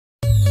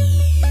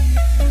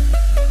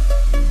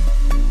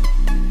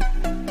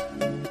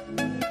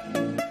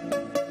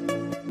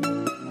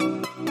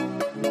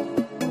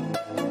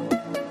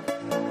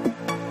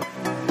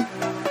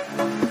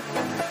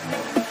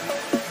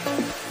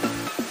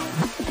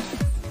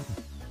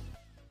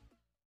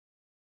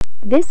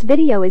This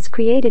video is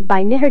created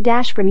by Nihar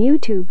Dash from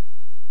YouTube.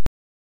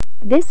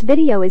 This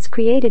video is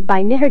created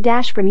by Nihar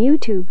Dash from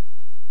YouTube.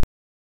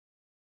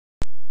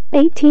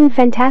 18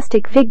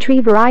 fantastic fig tree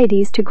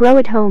varieties to grow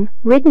at home,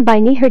 written by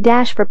Nihar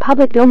Dash for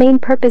public domain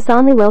purpose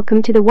only.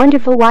 Welcome to the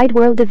wonderful wide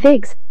world of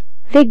figs.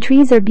 Fig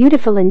trees are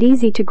beautiful and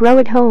easy to grow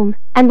at home,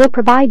 and will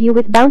provide you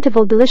with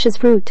bountiful delicious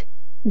fruit.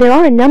 There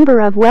are a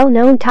number of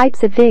well-known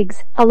types of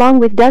figs, along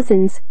with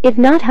dozens, if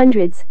not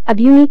hundreds, of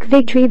unique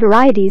fig tree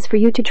varieties for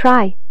you to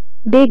try.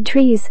 Big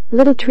trees,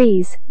 little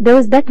trees,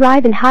 those that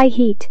thrive in high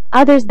heat,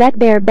 others that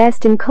bear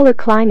best in cooler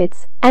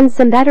climates, and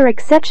some that are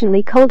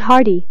exceptionally cold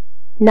hardy.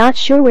 Not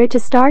sure where to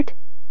start?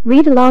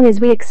 Read along as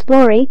we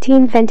explore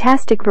 18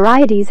 fantastic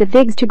varieties of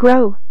figs to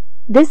grow.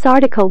 This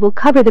article will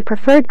cover the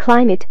preferred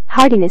climate,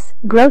 hardiness,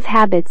 growth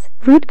habits,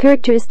 fruit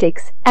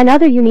characteristics, and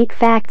other unique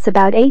facts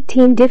about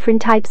 18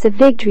 different types of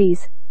fig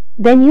trees.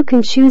 Then you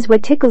can choose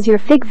what tickles your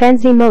fig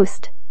fancy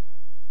most.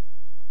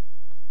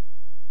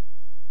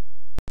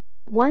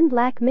 1.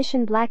 Black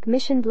Mission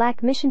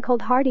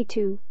cold hardy.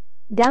 2.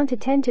 Down to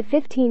 10 to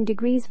 15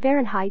 degrees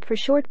Fahrenheit for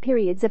short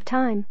periods of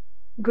time.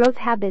 Growth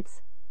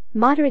habits.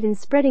 Moderate in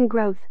spreading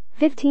growth,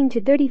 15 to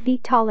 30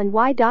 feet tall and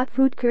wide.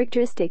 Fruit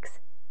characteristics.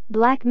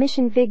 Black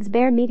Mission figs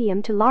bear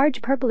medium to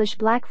large purplish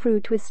black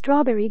fruit with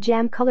strawberry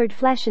jam colored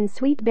flesh and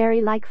sweet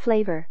berry-like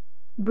flavor.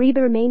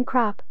 Breba main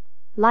crop.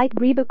 Light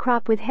Breba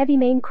crop with heavy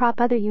main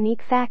crop. Other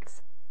unique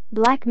facts.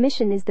 Black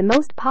Mission is the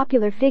most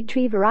popular fig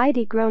tree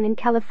variety grown in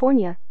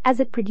California, as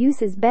it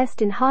produces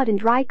best in hot and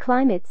dry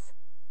climates.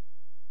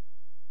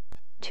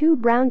 2.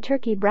 Brown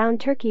Turkey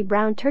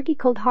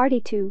cold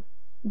hardy. 2.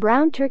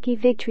 Brown turkey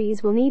fig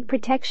trees will need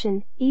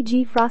protection,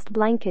 e.g. frost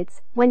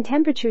blankets, when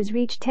temperatures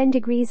reach 10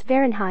 degrees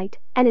Fahrenheit,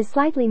 and is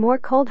slightly more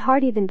cold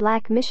hardy than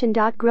Black Mission.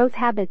 Growth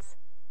habits.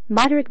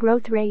 Moderate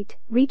growth rate,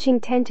 reaching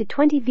 10 to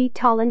 20 feet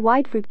tall and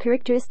wide. Fruit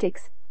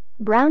characteristics.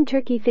 Brown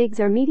turkey figs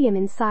are medium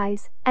in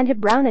size, and have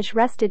brownish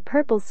rusted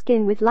purple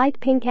skin with light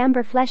pink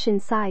amber flesh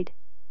inside.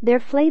 Their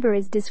flavor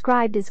is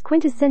described as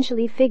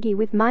quintessentially figgy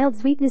with mild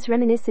sweetness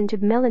reminiscent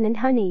of melon and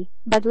honey,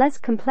 but less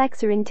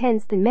complex or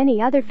intense than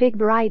many other fig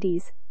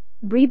varieties.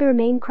 Breba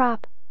main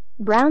crop.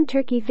 Brown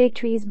turkey fig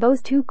trees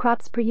boast 2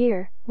 crops per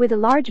year, with a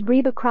large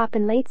Breba crop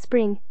in late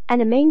spring,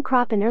 and a main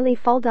crop in early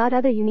fall.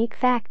 Other unique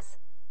facts.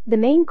 The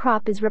main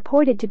crop is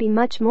reported to be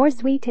much more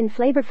sweet and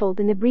flavorful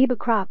than the Breba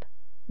crop.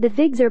 The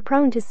figs are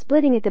prone to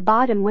splitting at the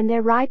bottom when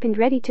they're ripe and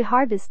ready to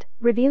harvest,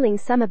 revealing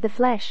some of the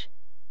flesh.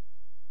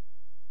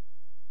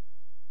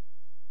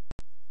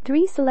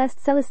 3.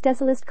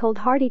 Celeste cold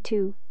hardy.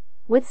 2.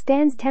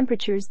 Withstands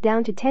temperatures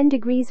down to 10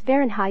 degrees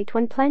Fahrenheit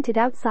when planted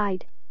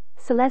outside.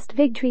 Celeste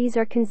fig trees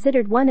are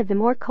considered one of the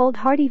more cold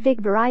hardy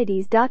fig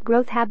varieties.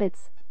 Growth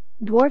habits.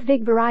 Dwarf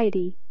fig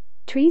variety.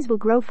 Trees will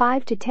grow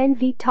 5 to 10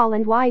 feet tall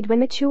and wide when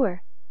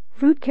mature.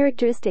 Fruit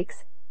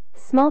characteristics.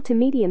 Small to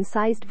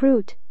medium-sized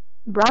fruit.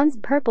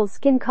 Bronzed purple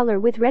skin color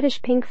with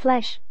reddish pink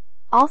flesh.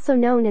 Also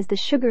known as the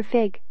sugar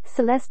fig,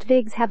 Celeste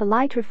figs have a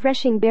light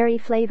refreshing berry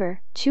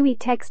flavor, chewy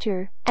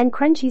texture, and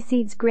crunchy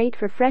seeds great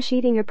for fresh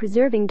eating or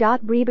preserving.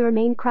 Breba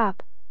main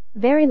crop.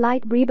 Very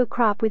light Breba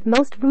crop with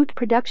most fruit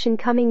production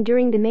coming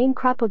during the main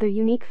crop. Other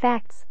unique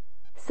facts.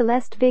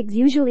 Celeste figs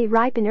usually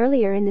ripen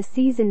earlier in the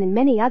season than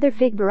many other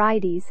fig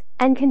varieties,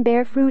 and can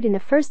bear fruit in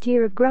the first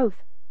year of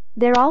growth.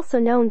 They're also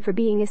known for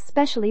being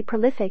especially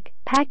prolific,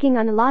 packing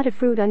on a lot of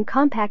fruit on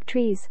compact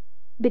trees.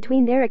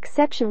 Between their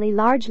exceptionally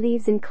large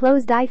leaves and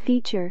closed-eye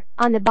feature,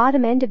 on the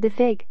bottom end of the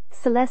fig,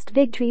 Celeste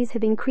fig trees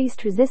have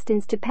increased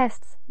resistance to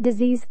pests,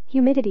 disease,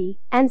 humidity,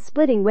 and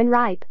splitting when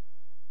ripe.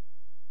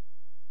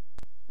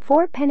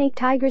 4. Panache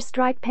Tiger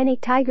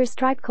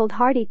Stripe cold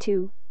hardy.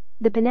 2.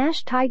 The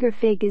Panache Tiger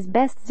fig is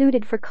best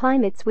suited for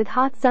climates with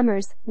hot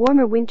summers,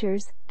 warmer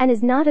winters, and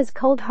is not as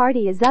cold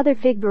hardy as other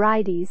fig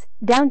varieties,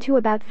 down to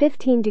about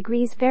 15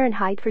 degrees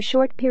Fahrenheit for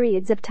short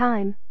periods of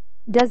time.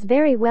 Does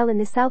very well in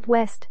the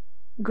southwest.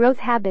 Growth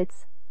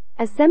habits.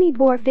 A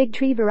semi-dwarf fig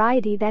tree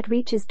variety that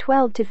reaches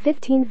 12 to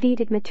 15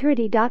 feet at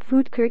maturity.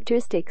 Fruit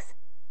characteristics.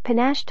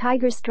 Panache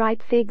Tiger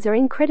Stripe figs are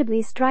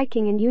incredibly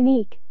striking and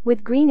unique,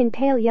 with green and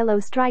pale yellow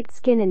striped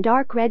skin and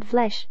dark red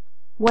flesh.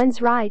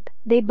 Once ripe,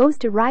 they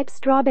boast a ripe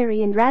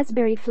strawberry and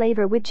raspberry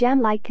flavor with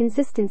jam-like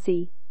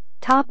consistency.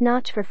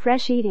 Top-notch for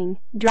fresh eating,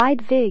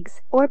 dried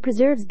figs, or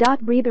preserves.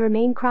 Breba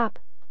main crop.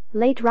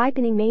 Late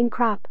ripening main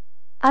crop.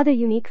 Other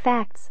unique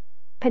facts.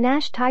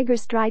 Panache Tiger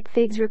Stripe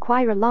figs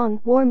require a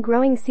long, warm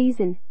growing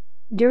season.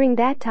 During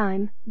that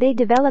time, they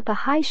develop a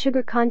high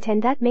sugar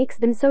content that makes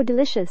them so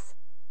delicious.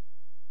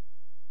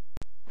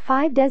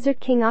 5. Desert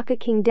King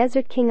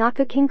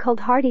cold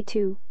hardy.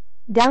 2.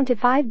 Down to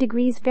 5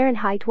 degrees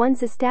Fahrenheit.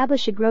 Once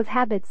established growth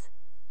habits.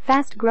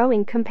 Fast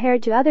growing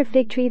compared to other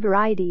fig tree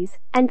varieties,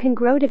 and can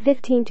grow to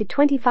 15 to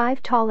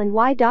 25 tall and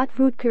wide.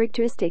 Fruit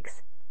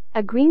characteristics.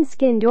 A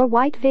green-skinned or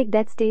white fig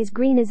that stays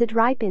green as it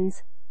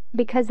ripens.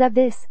 Because of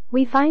this,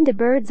 we find the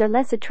birds are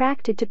less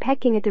attracted to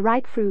pecking at the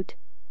ripe fruit.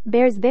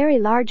 Bears very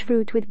large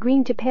fruit with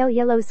green to pale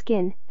yellow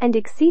skin, and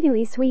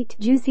exceedingly sweet,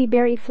 juicy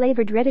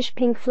berry-flavored reddish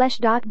pink flesh.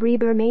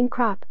 Breba main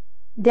crop.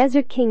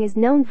 Desert King is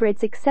known for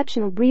its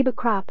exceptional breba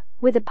crop,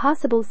 with a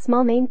possible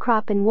small main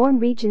crop in warm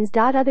regions.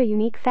 Other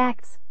unique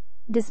facts.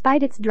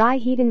 Despite its dry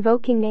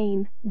heat-invoking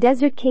name,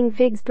 Desert King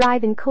figs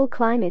thrive in cool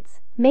climates,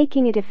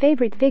 making it a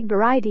favorite fig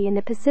variety in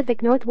the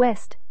Pacific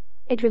Northwest.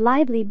 It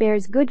reliably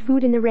bears good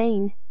fruit in the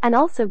rain, and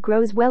also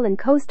grows well in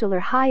coastal or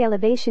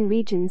high-elevation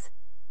regions.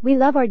 We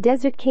love our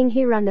Desert King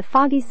here on the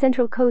foggy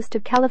central coast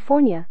of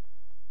California.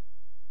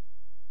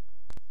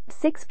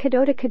 6.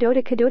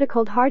 Cadota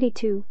cold hardy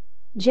 2.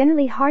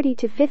 Generally hardy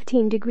to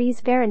 15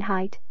 degrees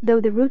Fahrenheit, though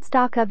the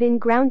rootstock of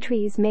in-ground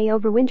trees may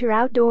overwinter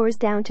outdoors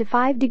down to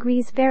 5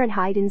 degrees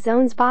Fahrenheit in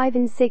zones 5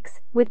 and 6,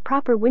 with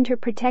proper winter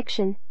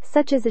protection,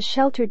 such as a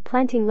sheltered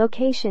planting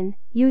location,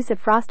 use of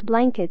frost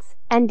blankets,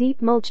 and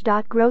deep mulch.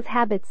 Growth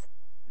habits.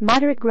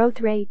 Moderate growth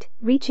rate,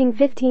 reaching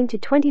 15 to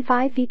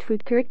 25 feet.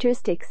 Fruit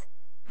characteristics.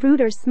 Fruit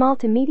are small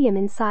to medium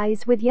in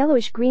size with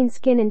yellowish-green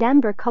skin and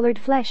amber-colored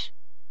flesh.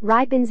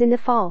 Ripens in the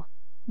fall.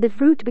 The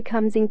fruit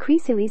becomes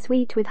increasingly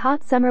sweet with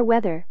hot summer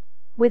weather.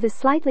 With a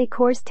slightly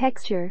coarse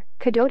texture,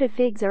 Cadota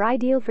figs are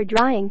ideal for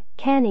drying,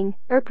 canning,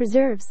 or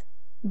preserves.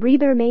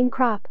 Breba main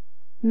crop.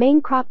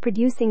 Main crop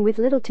producing with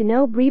little to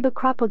no breba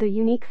crop. Other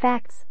unique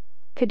facts.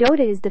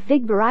 Cadota is the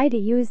fig variety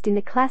used in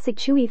the classic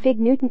chewy fig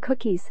Newton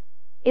cookies.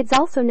 It's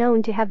also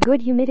known to have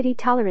good humidity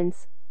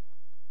tolerance.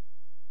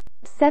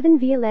 7.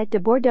 Violette de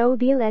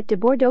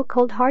Bordeaux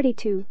cold hardy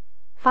 2.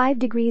 5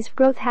 degrees.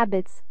 Growth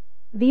habits.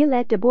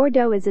 Violette de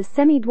Bordeaux is a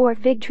semi-dwarf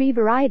fig tree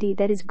variety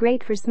that is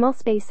great for small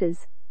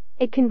spaces.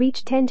 It can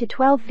reach 10 to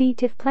 12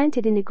 feet if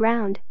planted in the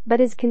ground,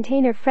 but is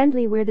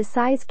container-friendly where the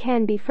size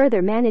can be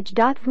further managed.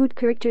 Food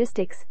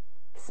characteristics.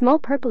 Small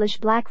purplish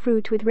black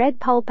fruit with red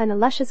pulp and a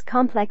luscious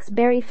complex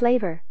berry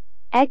flavor.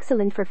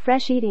 Excellent for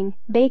fresh eating,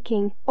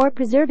 baking, or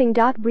preserving.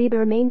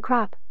 Breba main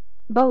crop.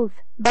 Both,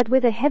 but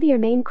with a heavier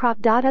main crop.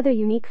 Other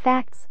unique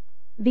facts.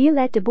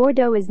 Violette de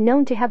Bordeaux is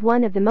known to have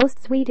one of the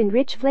most sweet and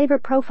rich flavor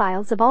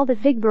profiles of all the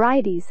fig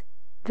varieties.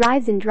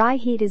 Thrives in dry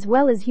heat as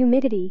well as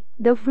humidity,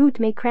 though fruit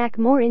may crack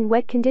more in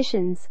wet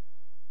conditions.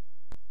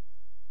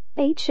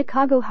 8.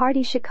 Chicago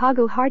hardy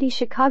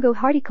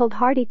cold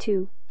hardy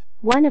 2.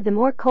 One of the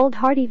more cold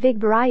hardy fig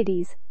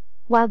varieties.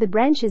 While the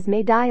branches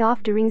may die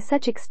off during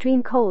such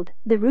extreme cold,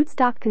 the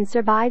rootstock can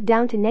survive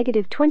down to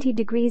negative 20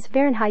 degrees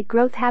Fahrenheit.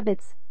 Growth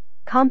habits.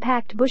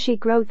 Compact bushy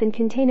growth and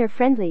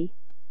container-friendly.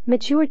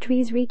 Mature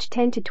trees reach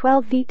 10 to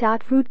 12 feet.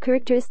 Fruit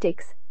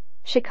characteristics.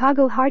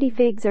 Chicago hardy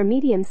figs are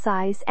medium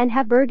size and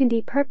have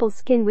burgundy purple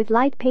skin with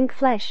light pink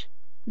flesh.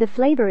 The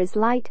flavor is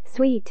light,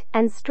 sweet,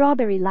 and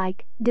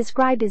strawberry-like,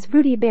 described as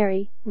fruity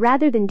berry,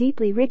 rather than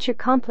deeply richer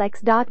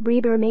complex.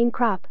 Breba main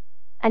crop.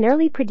 An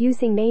early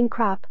producing main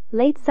crop,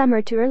 late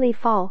summer to early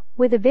fall,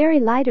 with a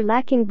very light or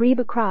lacking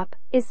breba crop,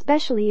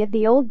 especially if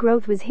the old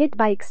growth was hit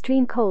by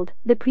extreme cold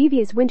the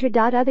previous winter.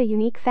 Other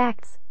unique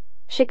facts.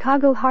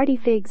 Chicago hardy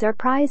figs are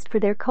prized for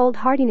their cold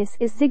hardiness,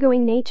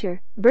 easygoing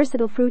nature,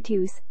 versatile fruit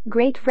use,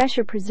 great fresh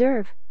or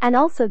preserve, and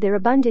also their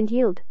abundant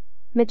yield.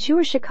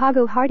 Mature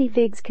Chicago hardy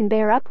figs can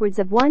bear upwards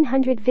of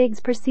 100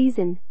 figs per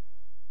season.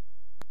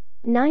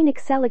 9.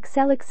 Excel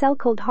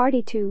cold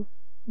hardy 2.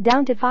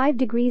 Down to 5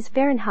 degrees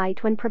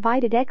Fahrenheit when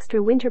provided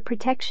extra winter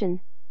protection.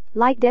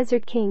 Like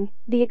Desert King,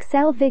 the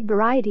Excel fig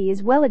variety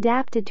is well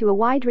adapted to a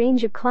wide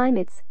range of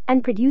climates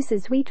and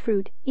produces sweet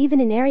fruit, even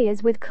in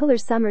areas with cooler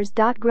summers.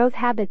 Growth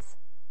habits.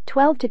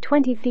 12 to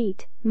 20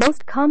 feet,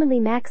 most commonly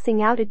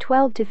maxing out at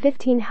 12 to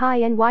 15 high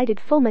and wide at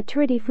full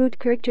maturity. Fruit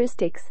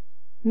characteristics.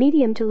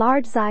 Medium to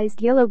large-sized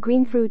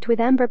yellow-green fruit with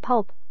amber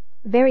pulp.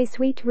 Very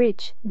sweet,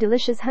 rich,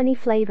 delicious honey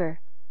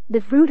flavor.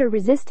 The fruit are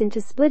resistant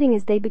to splitting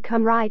as they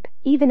become ripe,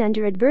 even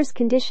under adverse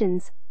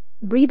conditions.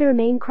 Breba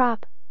main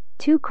crop.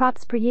 2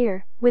 crops per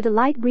year, with a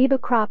light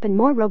breba crop and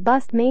more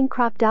robust main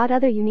crop.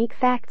 Other unique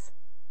facts.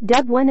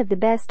 Dubbed one of the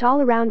best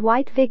all-around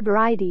white fig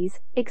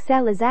varieties,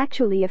 Excel is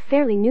actually a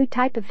fairly new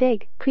type of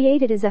fig,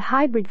 created as a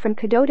hybrid from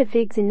Cadota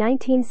figs in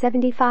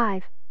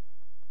 1975.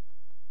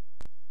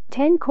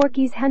 10.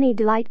 Corky's Honey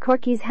Delight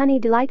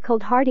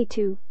cold hardy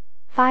 2.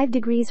 5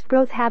 degrees.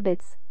 Growth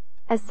habits.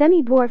 A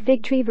semi-dwarf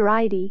fig tree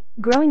variety,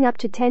 growing up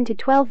to 10 to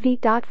 12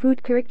 feet.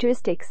 Fruit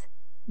characteristics.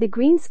 The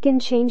green skin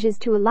changes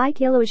to a light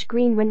yellowish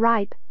green when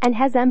ripe, and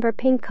has amber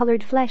pink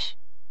colored flesh.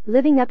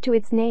 Living up to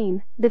its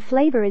name, the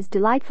flavor is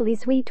delightfully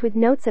sweet with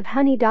notes of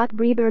honey.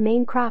 Breba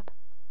main crop.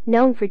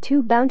 Known for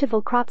 2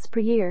 bountiful crops per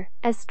year,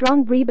 a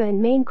strong breba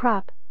and main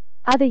crop.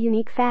 Other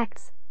unique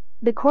facts.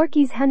 The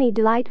Corky's Honey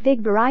Delight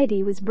fig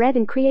variety was bred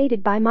and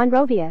created by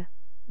Monrovia.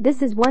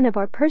 This is one of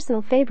our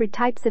personal favorite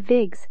types of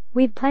figs.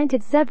 We've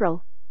planted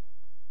several.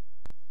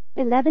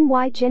 11.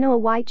 White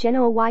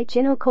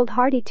Genoa cold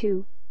hardy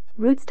 2.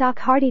 Rootstock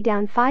hardy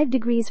down 5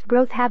 degrees.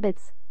 Growth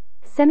habits.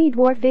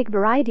 Semi-dwarf fig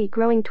variety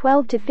growing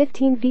 12 to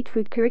 15 feet.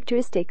 Fruit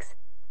characteristics.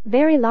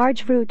 Very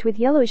large fruit with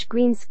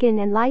yellowish-green skin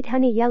and light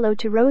honey yellow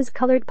to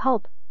rose-colored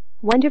pulp.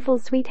 Wonderful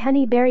sweet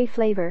honey berry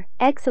flavor,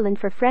 excellent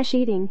for fresh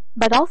eating,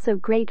 but also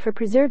great for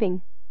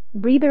preserving.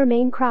 Breba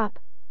main crop.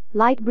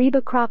 Light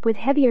breba crop with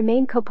heavier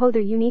main crop.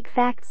 Other unique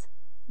facts.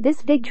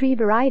 This fig tree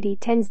variety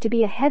tends to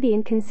be a heavy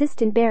and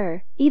consistent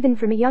bearer, even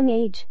from a young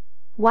age.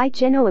 White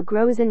Genoa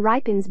grows and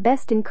ripens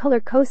best in cooler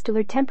coastal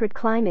or temperate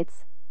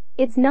climates.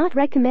 It's not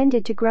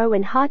recommended to grow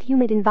in hot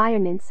humid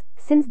environments,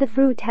 since the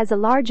fruit has a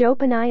large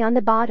open eye on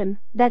the bottom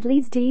that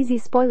leads to easy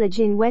spoilage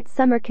in wet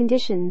summer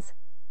conditions.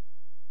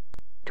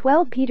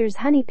 12 Peter's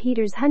Honey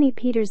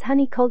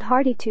cold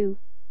hardy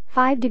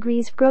 2.5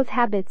 degrees growth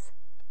habits.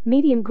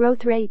 Medium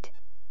growth rate.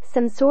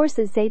 Some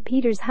sources say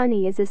Peter's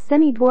Honey is a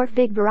semi-dwarf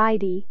fig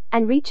variety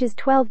and reaches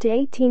 12 to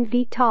 18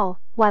 feet tall,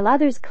 while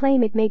others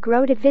claim it may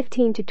grow to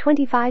 15 to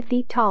 25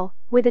 feet tall,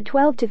 with a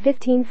 12 to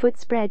 15 foot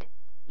spread.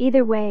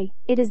 Either way,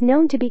 it is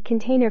known to be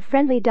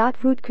container-friendly.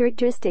 Fruit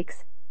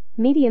characteristics.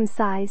 Medium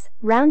size,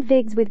 round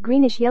figs with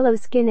greenish-yellow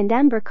skin and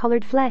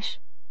amber-colored flesh.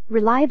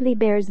 Reliably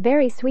bears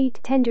very sweet,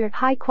 tender,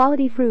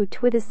 high-quality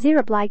fruit with a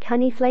syrup-like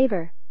honey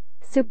flavor.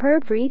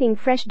 Superb for eating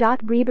fresh.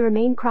 Brebber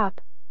main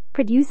crop.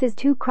 Produces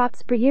 2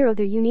 crops per year.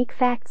 Other unique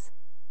facts.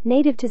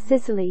 Native to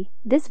Sicily,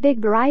 this fig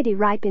variety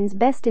ripens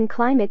best in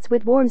climates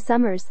with warm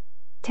summers.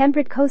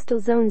 Temperate coastal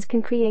zones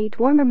can create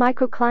warmer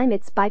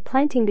microclimates by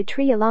planting the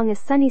tree along a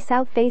sunny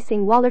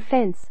south-facing wall or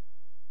fence.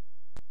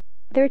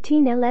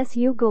 13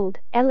 LSU Gold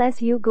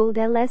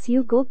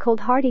cold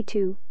hardy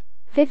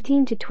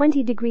 2.15 to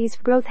 20 degrees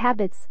growth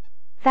habits.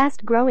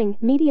 Fast-growing,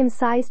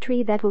 medium-sized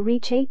tree that will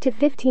reach 8 to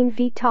 15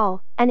 feet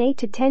tall and 8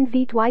 to 10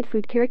 feet wide.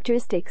 Fruit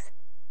characteristics.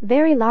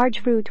 Very large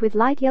fruit with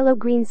light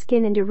yellow-green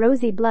skin and a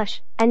rosy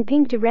blush and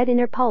pink to red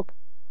inner pulp.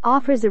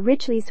 Offers a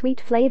richly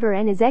sweet flavor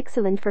and is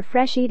excellent for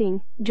fresh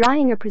eating,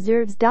 drying or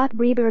preserves.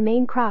 Brebber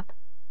main crop.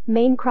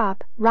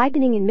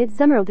 Ripening in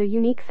midsummer. Other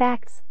unique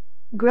facts.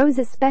 Grows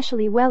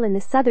especially well in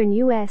the southern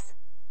U.S.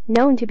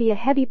 Known to be a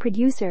heavy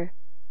producer.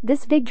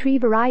 This fig tree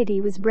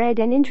variety was bred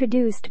and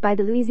introduced by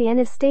the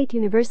Louisiana State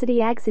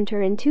University Ag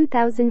Center in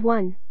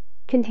 2001.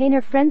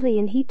 Container-friendly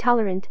and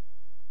heat-tolerant.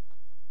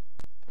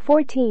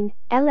 14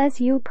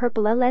 LSU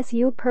Purple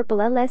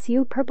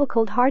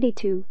cold hardy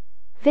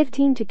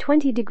 2.15 to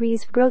 20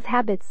 degrees growth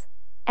habits.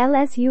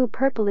 LSU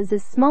Purple is a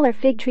smaller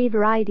fig tree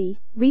variety,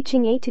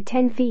 reaching 8 to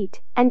 10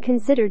 feet, and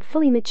considered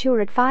fully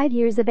mature at 5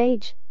 years of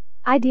age.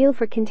 Ideal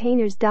for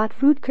containers.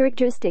 Fruit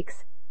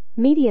characteristics.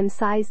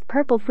 Medium-sized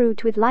purple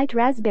fruit with light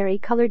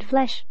raspberry-colored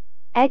flesh.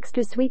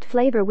 Extra sweet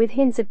flavor with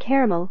hints of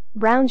caramel,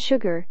 brown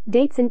sugar,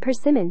 dates and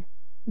persimmon.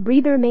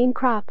 Brebber main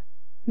crop.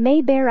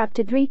 May bear up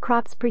to 3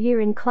 crops per year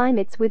in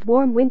climates with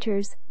warm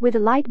winters, with a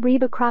light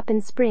Brebber crop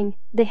in spring,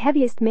 the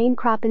heaviest main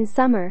crop in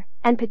summer,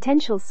 and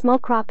potential small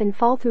crop in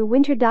fall through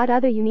winter.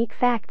 Other unique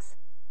facts.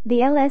 The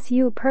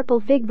LSU Purple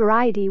fig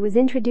variety was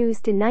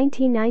introduced in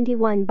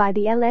 1991 by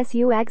the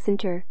LSU Ag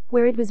Center,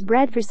 where it was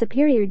bred for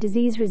superior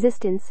disease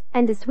resistance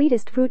and the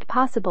sweetest fruit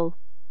possible.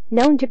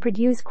 Known to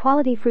produce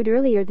quality fruit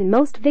earlier than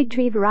most fig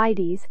tree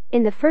varieties,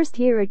 in the first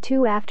year or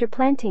 2 after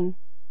planting.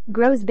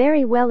 Grows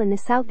very well in the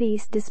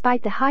southeast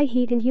despite the high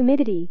heat and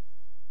humidity.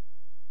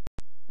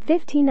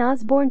 15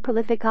 Osborne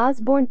Prolific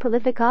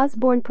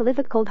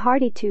cold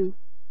hardy 2.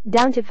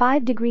 Down to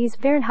 5 degrees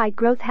Fahrenheit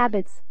growth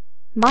habits.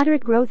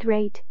 Moderate growth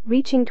rate,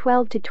 reaching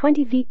 12 to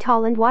 20 feet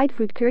tall and wide.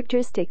 Fruit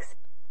characteristics.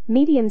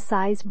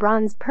 Medium-sized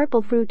bronze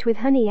purple fruit with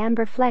honey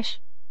amber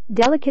flesh.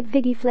 Delicate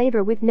figgy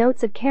flavor with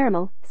notes of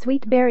caramel,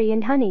 sweet berry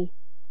and honey.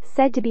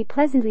 Said to be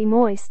pleasantly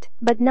moist,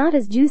 but not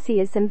as juicy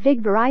as some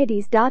fig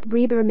varieties.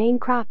 Brebber main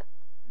crop.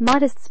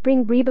 Modest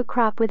spring Brebber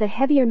crop with a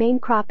heavier main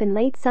crop in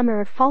late summer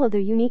or fall. Other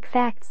unique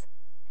facts.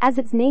 As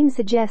its name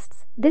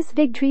suggests, this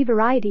fig tree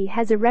variety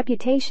has a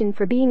reputation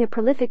for being a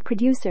prolific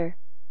producer.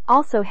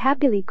 Also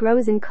happily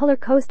grows in cooler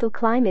coastal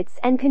climates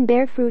and can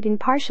bear fruit in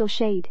partial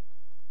shade.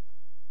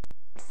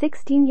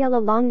 16 Yellow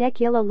long neck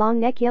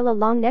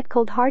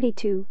cold hardy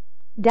 2.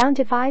 Down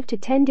to 5 to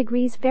 10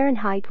 degrees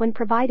Fahrenheit when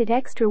provided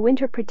extra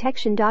winter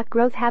protection.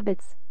 Growth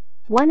habits.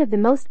 One of the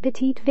most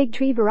petite fig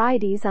tree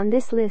varieties on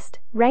this list,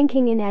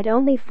 ranking in at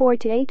only 4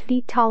 to 8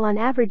 feet tall on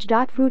average.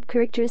 Fruit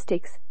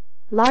characteristics.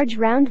 Large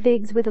round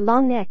figs with a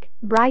long neck,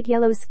 bright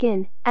yellow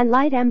skin, and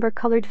light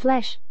amber-colored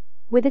flesh.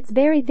 With its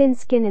very thin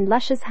skin and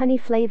luscious honey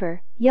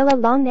flavor, yellow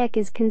longneck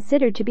is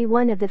considered to be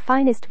one of the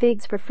finest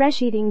figs for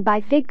fresh eating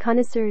by fig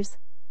connoisseurs.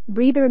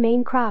 Brebber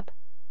main crop.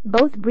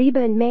 Both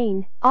Brebber and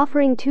Maine,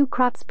 offering 2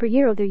 crops per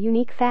year. Other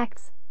unique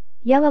facts.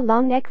 Yellow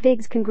longneck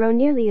figs can grow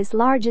nearly as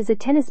large as a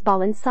tennis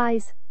ball in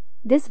size.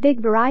 This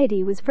fig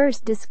variety was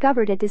first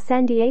discovered at the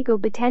San Diego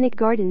Botanic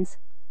Gardens.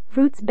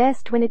 Fruits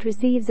best when it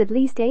receives at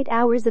least 8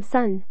 hours of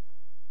sun.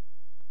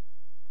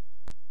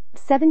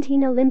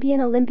 17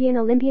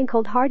 Olympian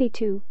cold hardy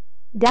 2.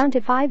 Down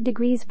to 5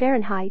 degrees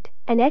Fahrenheit,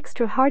 an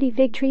extra hardy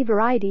fig tree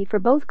variety for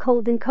both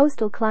cold and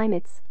coastal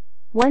climates.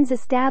 Once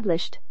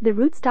established, the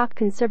rootstock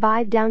can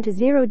survive down to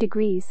 0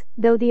 degrees,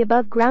 though the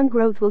above-ground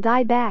growth will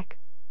die back.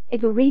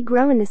 It will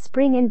regrow in the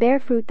spring and bear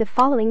fruit the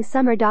following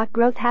summer.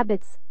 Growth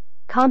habits.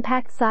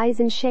 Compact size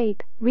and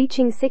shape,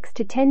 reaching 6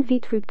 to 10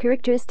 feet. Fruit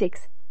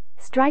characteristics.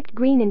 Striped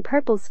green and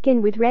purple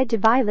skin with red to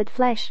violet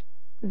flesh.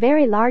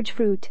 Very large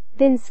fruit,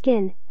 thin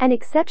skin, and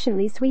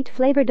exceptionally sweet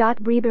flavor.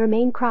 Brebber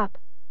main crop.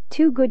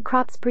 2 good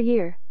crops per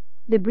year.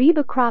 The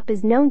Brebber crop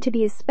is known to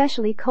be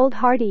especially cold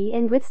hardy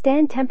and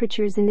withstand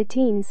temperatures in the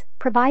teens,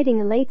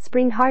 providing a late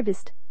spring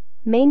harvest.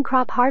 Main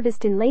crop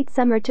harvest in late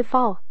summer to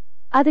fall.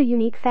 Other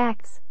unique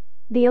facts.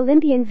 The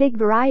Olympian Vig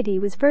variety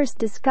was first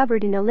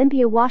discovered in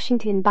Olympia,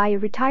 Washington by a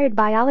retired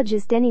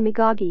biologist Denny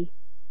McGaughey.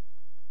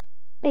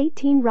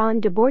 18.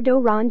 Ronde de Bordeaux.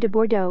 Ronde de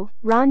Bordeaux.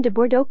 Ronde de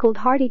Bordeaux cold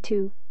hardy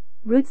 2.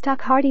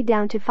 Rootstock hardy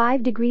down to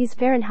 5 degrees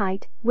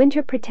Fahrenheit.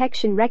 Winter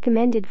protection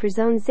recommended for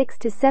zone 6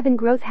 to 7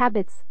 growth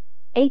habits.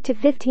 8 to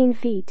 15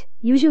 feet.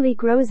 Usually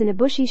grows in a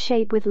bushy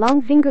shape with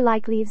long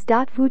finger-like leaves.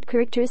 Food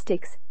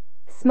characteristics.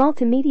 Small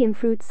to medium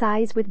fruit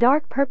size with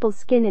dark purple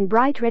skin and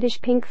bright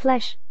reddish-pink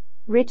flesh.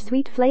 Rich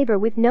sweet flavor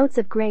with notes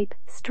of grape,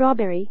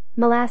 strawberry,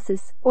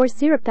 molasses, or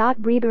syrup.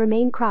 Breba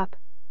main crop.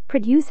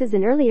 Produces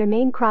an earlier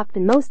main crop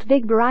than most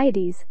Vig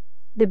varieties.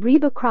 The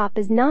Breba crop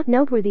is not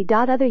noteworthy.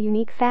 Other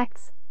unique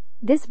facts.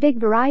 This Vig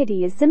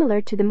variety is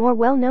similar to the more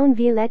well-known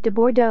Violette de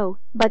Bordeaux,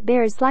 but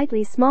bears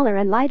slightly smaller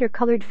and lighter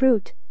colored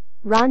fruit.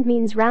 Ronde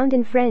means round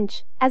in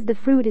French, as the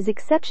fruit is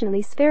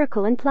exceptionally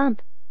spherical and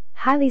plump.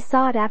 Highly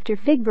sought after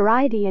fig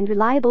variety and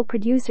reliable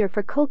producer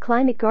for cold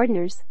climate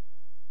gardeners.